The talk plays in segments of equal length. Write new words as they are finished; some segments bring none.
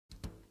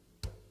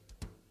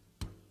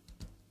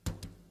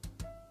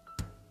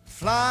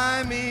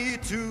Fly me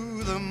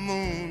to the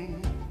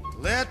moon,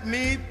 let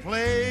me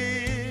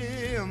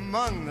play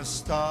among the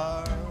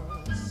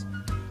stars,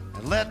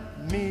 and let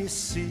me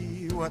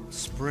see what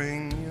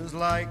spring is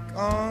like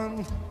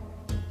on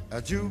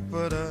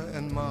Jupiter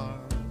and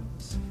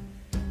Mars.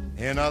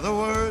 In other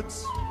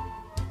words,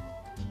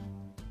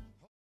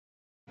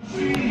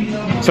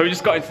 so we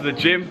just got into the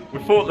gym. We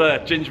thought the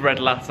gingerbread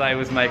latte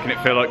was making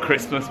it feel like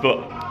Christmas,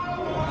 but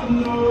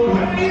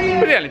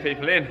we're the only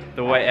people in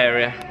the weight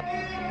area.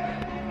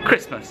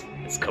 Christmas,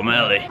 it's come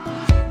early.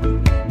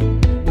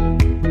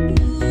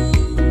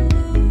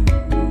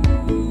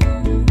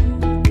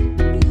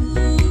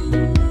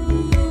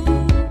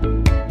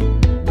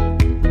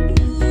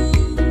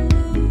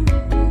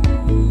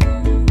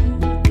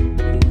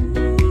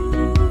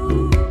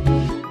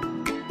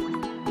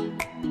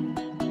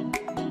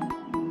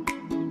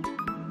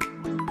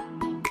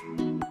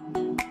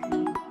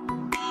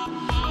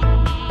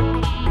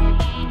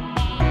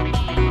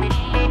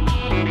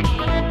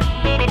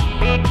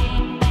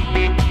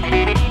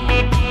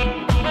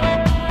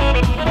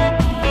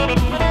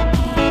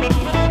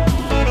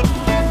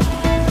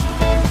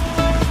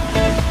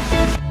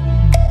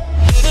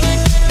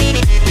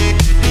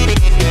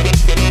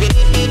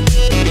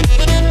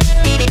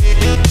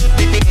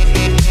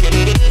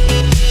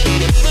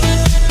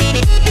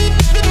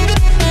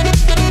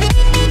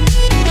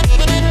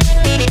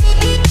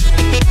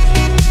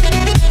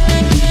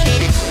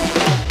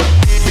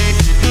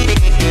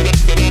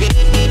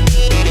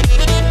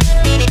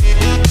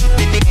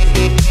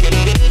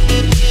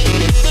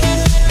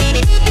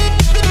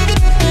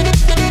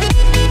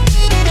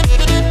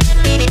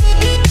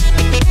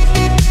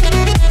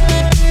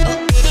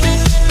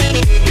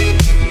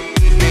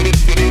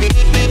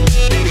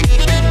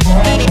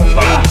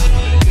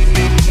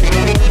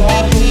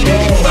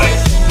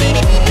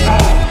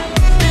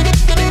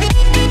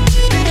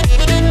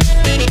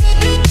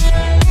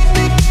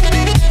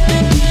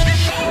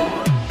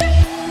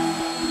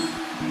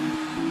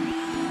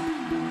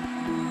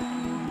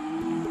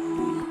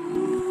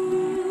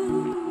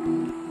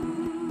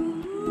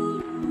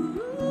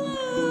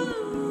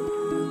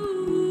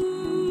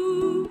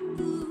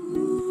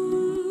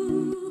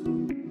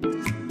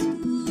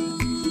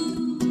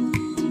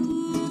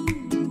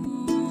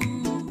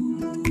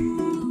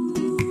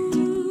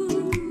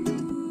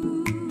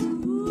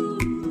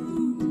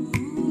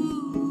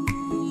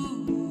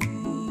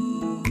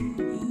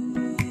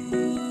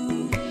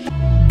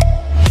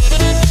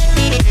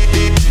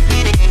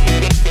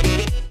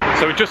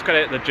 So we just got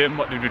out of the gym.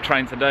 What did we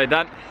train today,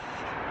 Dan?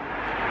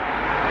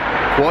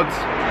 Quads.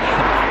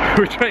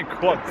 We trained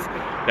quads.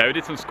 Yeah, we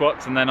did some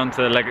squats and then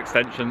onto leg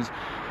extensions.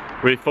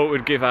 We thought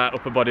we'd give our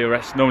upper body a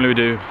rest. Normally we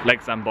do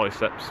legs and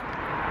biceps,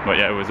 but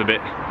yeah, it was a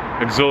bit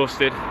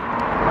exhausted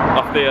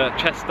off the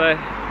chest day.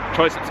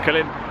 Triceps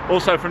killing.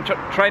 Also from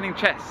training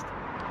chest,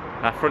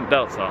 our front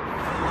delts are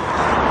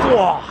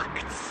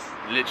fucked.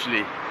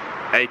 Literally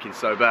aching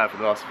so bad for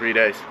the last 3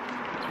 days.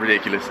 It's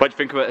ridiculous. What do you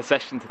think about a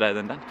session today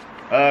then, Dan?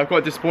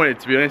 Quite disappointed,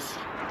 to be honest.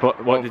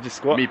 What did you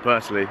squat? Me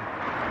personally,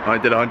 I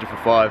did 100 for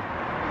 5,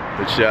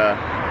 which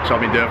I've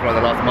been doing for like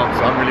the last month,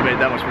 so I haven't really made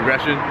that much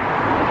progression.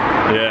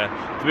 Yeah,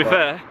 to be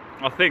fair,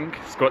 I think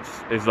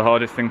squats is the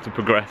hardest thing to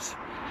progress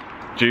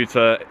due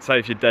to, say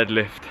if you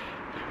deadlift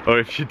or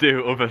if you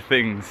do other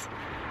things,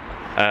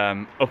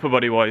 upper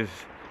body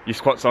wise, your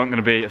squats aren't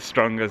going to be as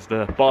strong as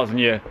the bars and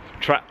your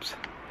traps,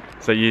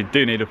 so you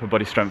do need upper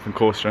body strength and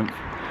core strength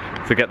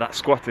to get that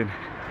squatting.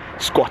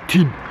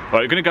 Right,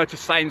 we're going to go to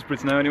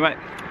Sainsbury's now anyway,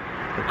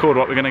 record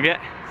what we're going to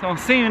get, so I'll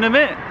see you in a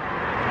bit.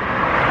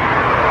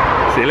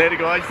 See you later,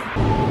 guys.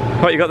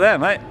 What you got there,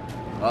 mate?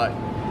 Right,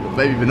 got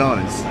baby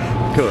bananas,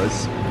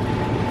 because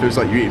it feels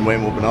like you're eating way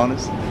more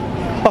bananas.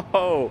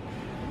 Oh.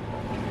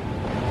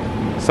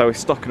 So we're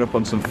stocking up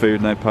on some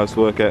food now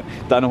post-workout.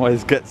 Dan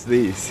always gets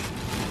these.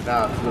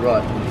 Nah, to the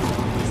right.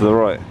 To the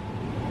right?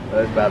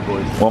 Those bad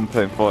boys.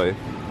 £1.5.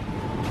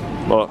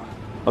 But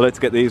I'll let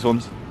to get these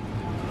ones.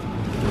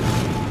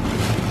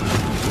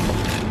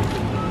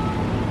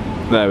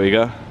 There we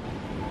go.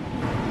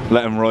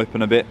 Let them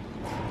ripen a bit.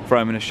 Throw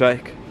them in a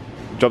shake.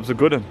 Job's a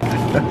good one. I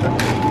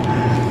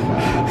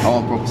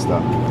want proper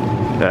stuff.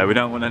 Yeah, we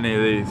don't want any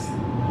of these.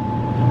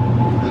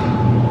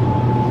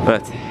 They're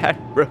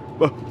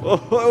terrible.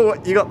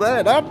 What you got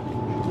there, Dad?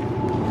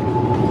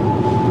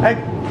 Hey,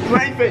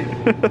 Nathan!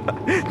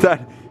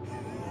 Dad.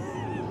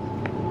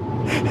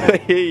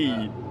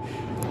 Hey.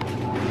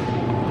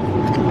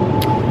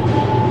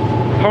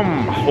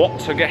 What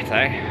to get,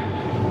 eh?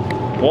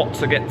 What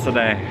to get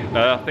today?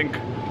 I think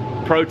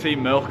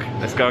protein milk.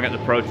 Let's go and get the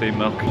protein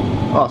milk.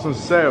 Oh, it's on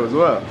sale as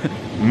well.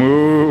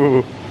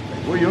 Moo.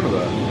 What are you on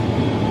about?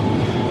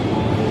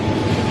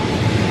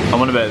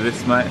 I'm on about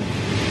this, mate.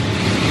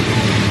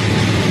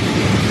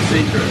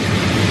 Secret.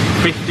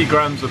 50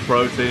 grams of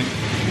protein.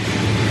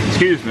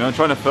 Excuse me, I'm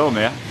trying to film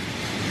here.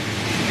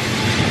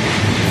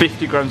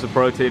 50 grams of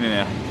protein in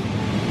here.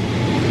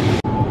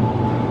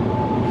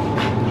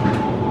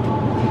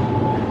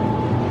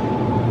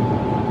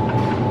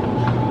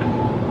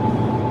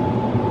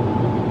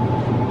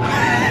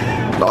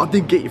 Oh, I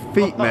didn't get your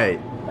feet, mate.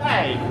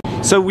 Hey.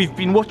 So we've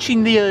been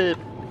watching the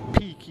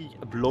Peaky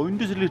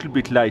Blinders a little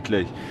bit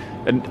lately,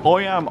 and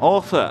I am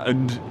Arthur,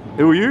 and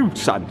who are you,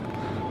 son?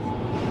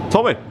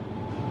 Tommy.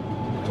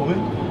 Tommy?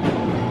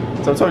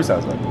 That's what Tommy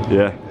sounds like.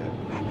 Yeah.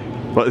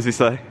 What does he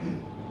say?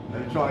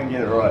 Let me try and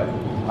get it right.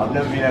 I've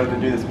never been able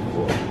to do this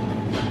before.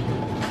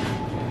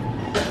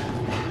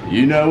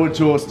 You know what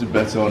horse to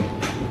bet on.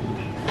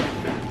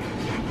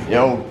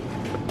 Yo,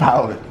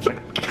 power.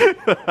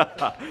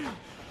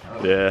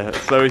 Yeah,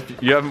 so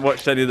if you haven't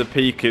watched any of the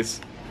Peakies,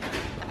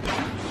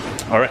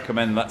 I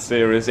recommend that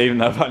series, even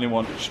though I've only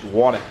watched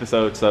one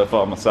episode so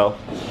far myself.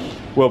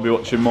 We'll be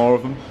watching more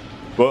of them,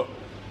 but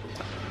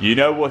you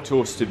know what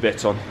horse to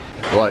bet on.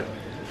 Right.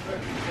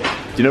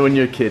 Do you know when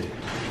you're a kid,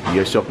 you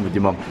go shopping with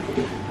your mum,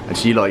 and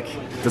she like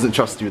doesn't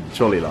trust you with the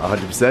trolley like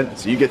 100%,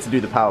 so you get to do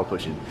the power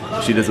pushing.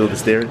 She does all the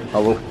steering.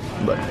 Oh well,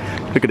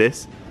 look at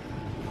this.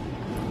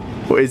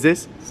 What is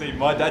this? See,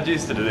 my dad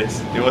used to do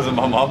this. It wasn't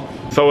my mum.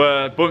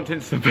 So bumped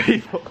into some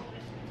people.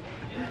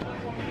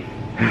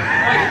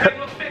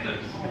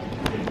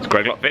 It's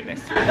Greg Lock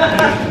Fitness.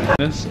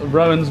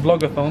 Rowan's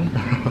vlogathon.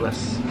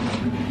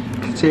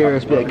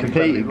 Serious bit of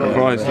competing.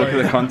 Christ, look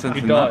at the content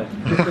in that.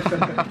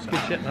 It's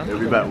good shit, man. He'll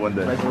be back one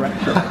day.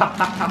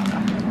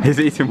 He's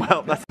eating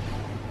well.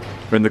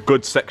 We're in the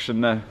goods section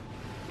now.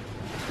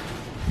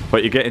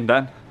 What you getting,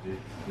 Dan?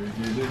 I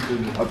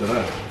don't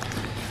know.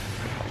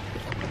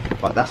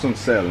 But that's on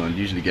sale and I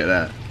usually get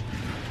that.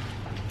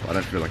 But I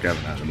don't feel like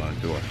having that at the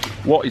moment, do I?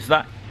 What is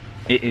that?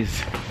 It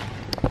is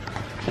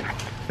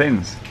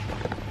thins.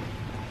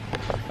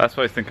 That's what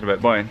I was thinking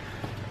about buying.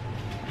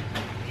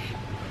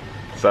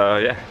 So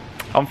yeah,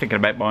 I'm thinking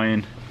about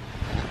buying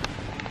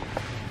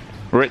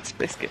Ritz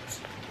biscuits.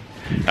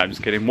 I'm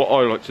just kidding. What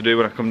I like to do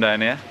when I come down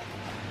here,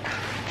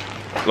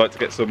 I like to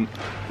get some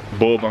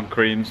bourbon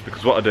creams,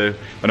 because what I do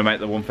when I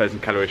make the 1,000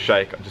 calorie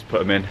shake, I just put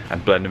them in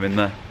and blend them in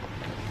there.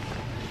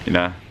 You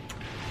know,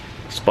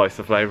 spice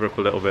the flavour up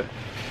a little bit.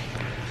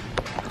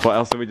 What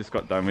else have we just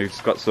got down? We've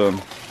just got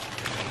some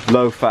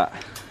low fat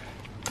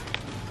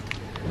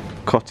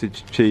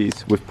cottage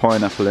cheese with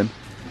pineapple in.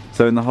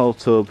 So in the whole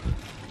tub,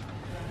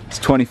 it's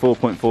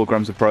 24.4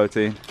 grams of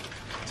protein.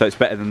 So it's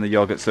better than the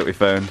yogurts that we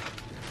found.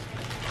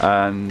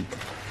 And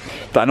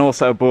Dan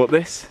also bought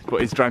this,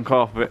 but he's drank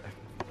half of it.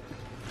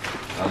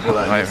 I bought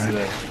that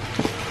yesterday.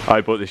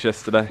 I bought this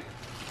yesterday.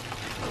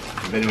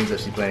 If anyone's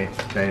actually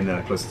paying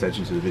close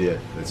attention to the video,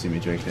 they'll see me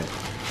drinking it.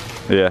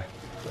 Yeah.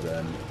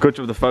 But, good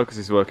job, the focus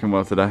is working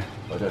well today.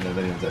 I don't know if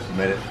anyone's actually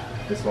made it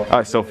this far.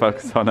 I still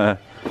focus on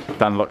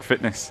Dan Lock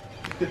Fitness.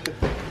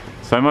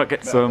 So I might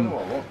get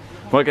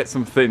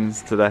some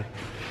thins today.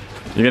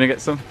 You gonna get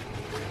some?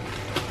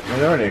 Well,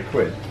 they're only £1.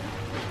 I mean,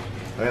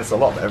 that's a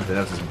lot, but everything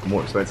else is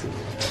more expensive.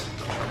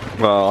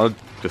 Well, I'll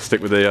just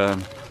stick with the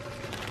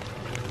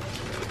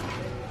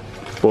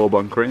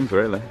bourbon creams,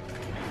 really.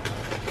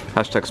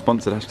 Hashtag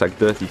sponsored, hashtag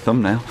dirty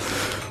thumbnail.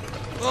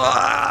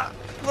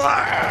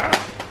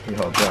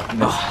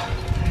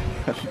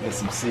 There's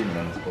some semen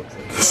on this box.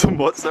 Some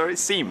what, sorry?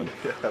 Semen?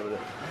 Yeah, have a look.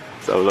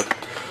 So look.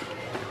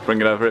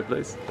 Bring it over here,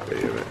 please.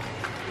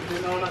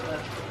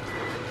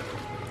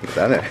 What's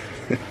that there?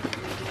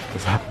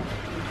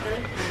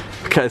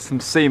 Okay, some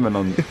semen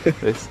on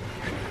this.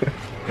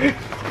 I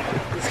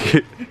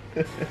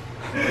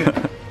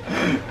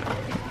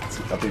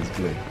think it's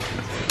glue.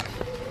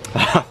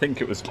 I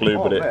think it was glue,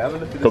 but mate, have a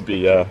look at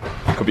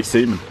it could be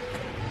semen.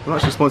 I'm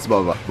actually sponsored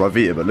by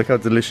Rivita, but look how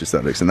delicious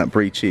that looks, and that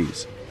brie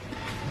cheese.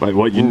 Wait,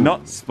 what? You're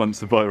not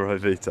sponsored by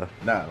Rivita?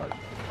 Nah, like,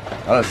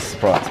 oh, that's a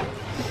surprise.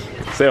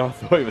 See, I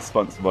thought you were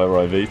sponsored by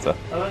Rivita.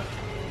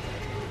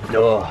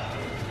 Oh.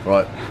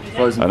 Right,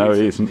 frozen. I know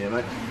pizza. he isn't. Yeah,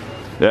 mate.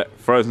 Yeah,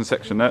 frozen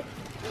section there.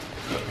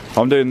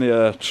 I'm doing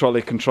the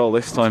trolley control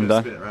this time,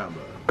 Dan. Spin it around,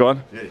 but... Go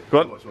on, Yeah, go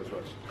on. watch.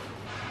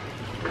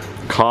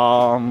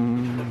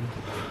 Come,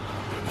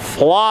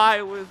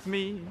 fly with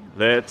me.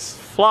 Let's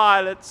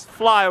fly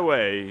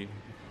away.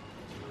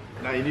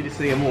 Now you need to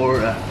sing a more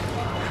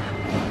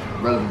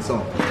relevant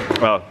song.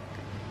 Well,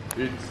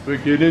 It's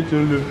beginning to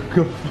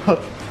look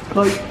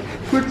like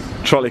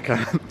trolley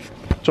cam.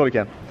 Trolley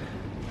cam.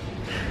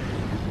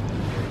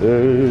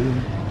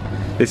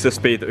 This is the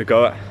speed that we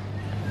go at.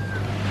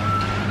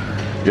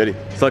 Ready?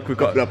 It's like we've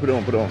got Put it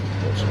on.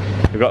 Watch.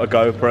 we've got a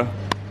GoPro.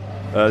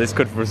 This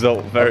could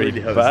result very I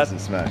really hope bad. this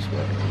doesn't smash,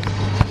 but...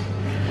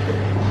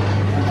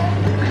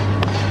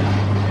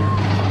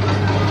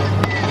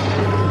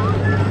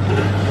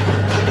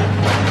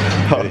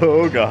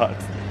 Oh god.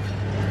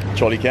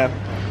 Trolley cam.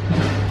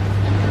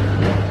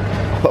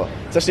 Oh,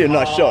 it's actually a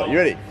nice shot. You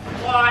ready?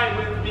 Fly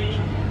with me.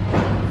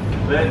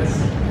 Let's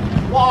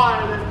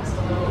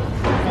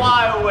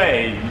fly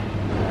away.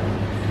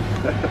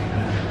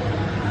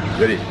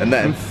 Ready? And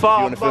then, if you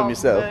want to film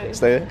yourself,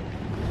 stay here.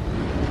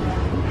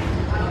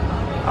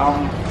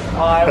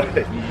 Fly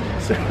with me.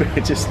 So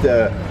we're just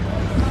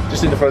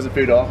in the frozen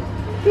food aisle.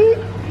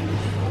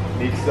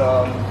 Need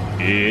some.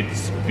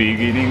 It's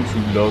beginning to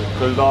look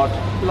a lot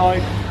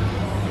like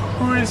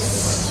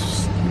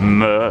Christmas.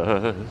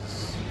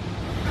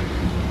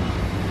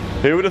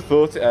 Who would have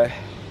thought it, eh?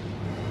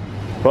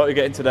 What are we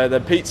getting today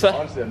then? Pizza?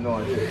 Honestly, I have no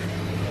idea.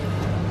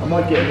 I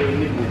might get a little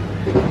nibbly.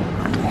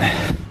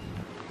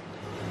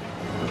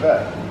 What's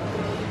that?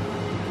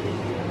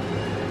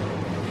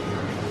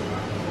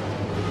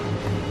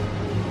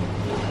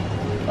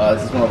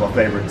 This is one of our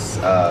favourites.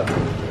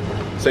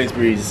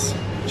 Sainsbury's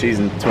cheese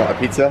and tomato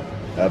pizza,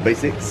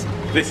 basics.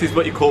 This is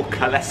what you call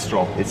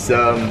cholesterol. It's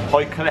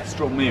high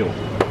cholesterol meal.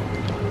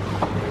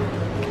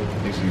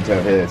 as you can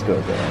tell here, it's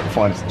got the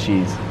finest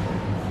cheese,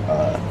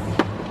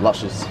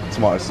 luscious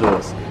tomato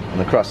sauce, and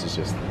the crust is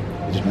just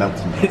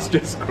melts. It's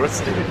just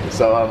crusty.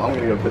 So I'm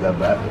gonna go put that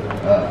back.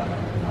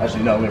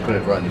 Actually, no, I'm gonna put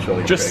it right in the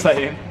trolley. Just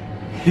saying,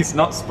 he's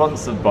not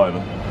sponsored by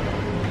them.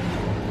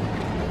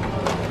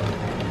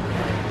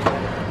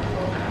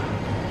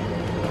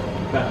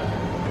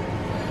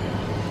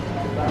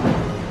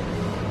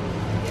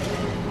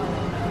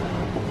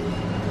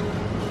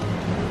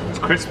 It's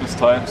Christmas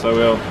time, so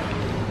we'll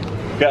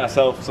get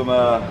ourselves some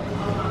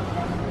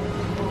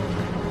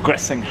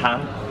dressing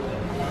ham,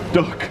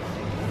 duck.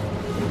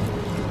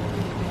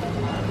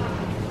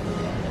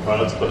 Right,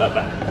 let's put that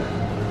back.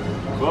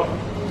 Well,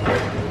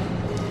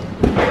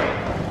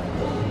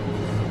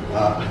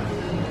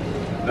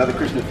 another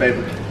Christmas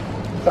favourite.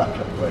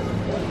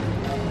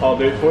 I'll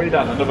do it for you,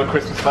 Dan. Another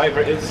Christmas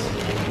favourite is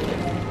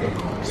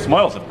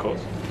smiles, of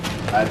course.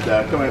 And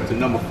coming up to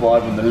number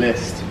 5 on the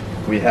list,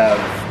 we have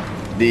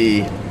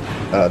the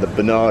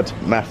Bernard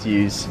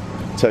Matthews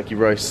turkey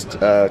roast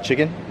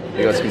chicken.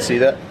 You guys can see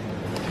that.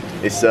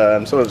 It's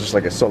sort of just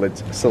like a solid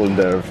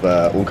cylinder of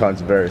all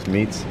kinds of various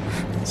meats.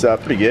 It's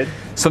pretty good.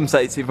 Some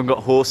say it's even got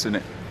horse in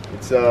it.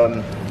 It's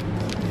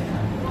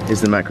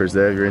here's the macros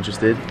there if you're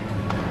interested.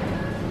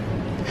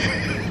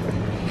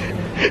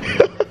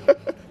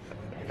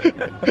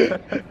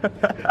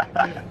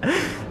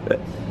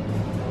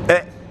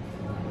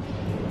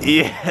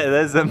 Yeah,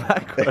 there's the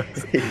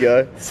macros. There you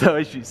go. So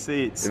as you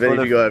see, it's If any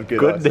of you guys have good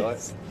goodness.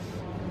 eyesight.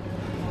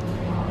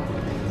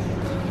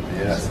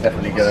 Yeah, that's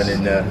definitely going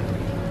in the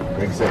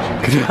drink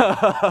section.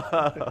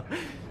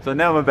 So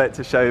now I'm about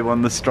to show you one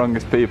of the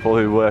strongest people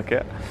who work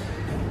it.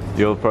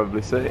 You'll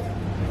probably see it.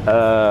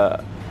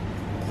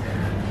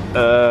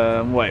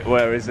 Wait,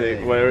 where is he?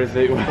 Where is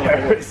he?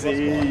 Where is he?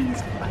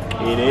 He's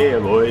in here,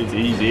 boys.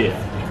 He's here.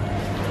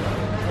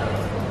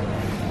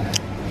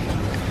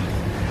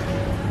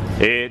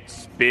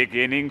 It's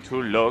beginning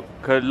to look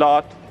a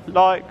lot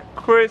like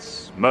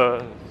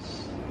Christmas.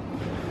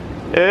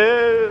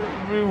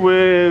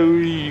 Everywhere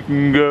we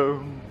can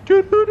go.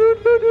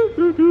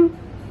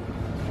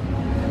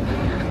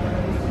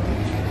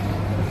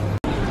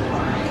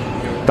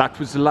 That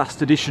was the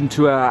last addition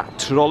to our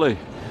trolley.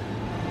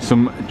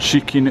 Some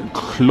chicken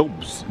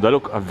clubs. They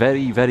look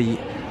very, very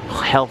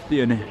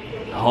healthy and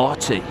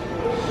hearty.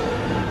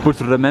 But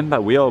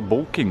remember, we are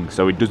bulking,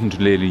 so it doesn't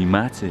really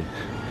matter.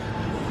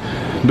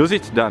 Does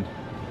it, Dan?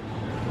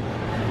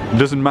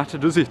 Doesn't matter,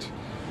 does it?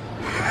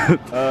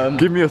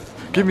 Give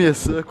me a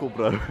circle,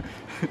 bro.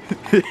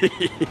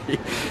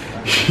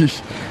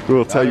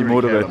 We'll tell you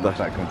more about that.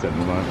 Fat content at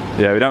the moment.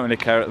 Yeah, we don't really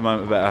care at the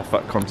moment about our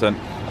fat content.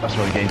 That's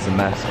trying to gain some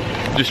mass.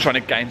 Just trying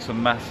to gain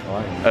some mass.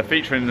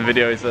 Featuring in the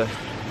video is the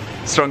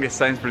strongest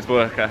Sainsbury's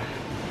worker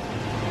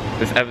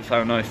that's ever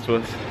so nice to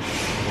us.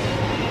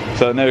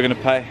 So now we're going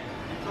to pay.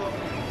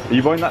 Are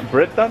you buying that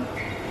bread, Dan?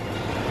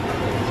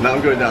 Now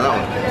I'm going down that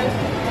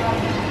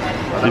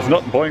one. He's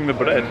not buying the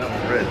bread.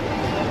 Bread.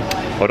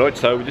 Alright,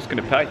 so we're just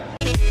going to pay.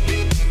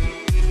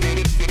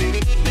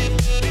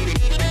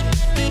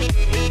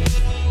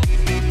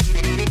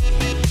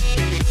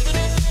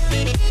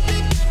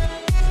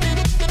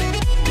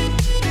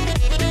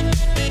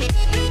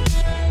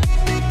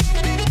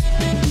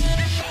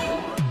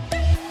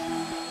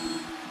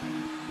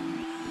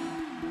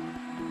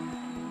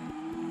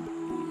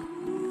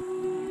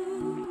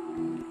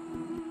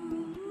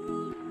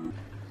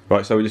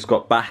 Right, so we just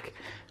got back.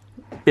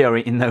 We are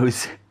eating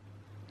those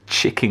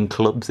chicken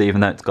clubs,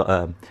 even though it's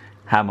got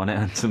ham on it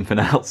and something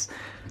else.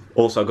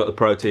 Also got the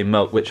protein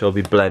milk, which I'll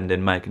be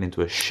blending, making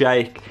into a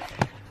shake.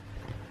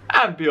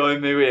 And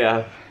behind me we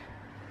have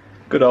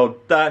good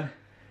old Dan.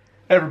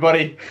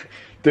 Everybody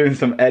doing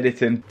some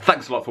editing.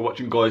 Thanks a lot for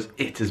watching, guys.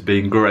 It has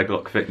been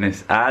Greglock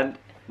Fitness and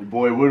Your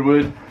boy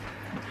Woodward.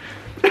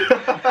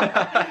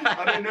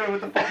 I don't know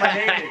what the fuck my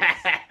name is.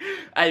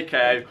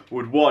 AKA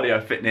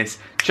Woodwardio Fitness.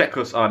 Check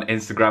us on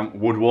Instagram,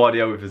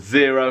 Woodwardio with a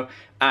 0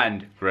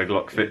 and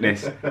Greglock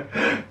Fitness.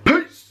 Peace!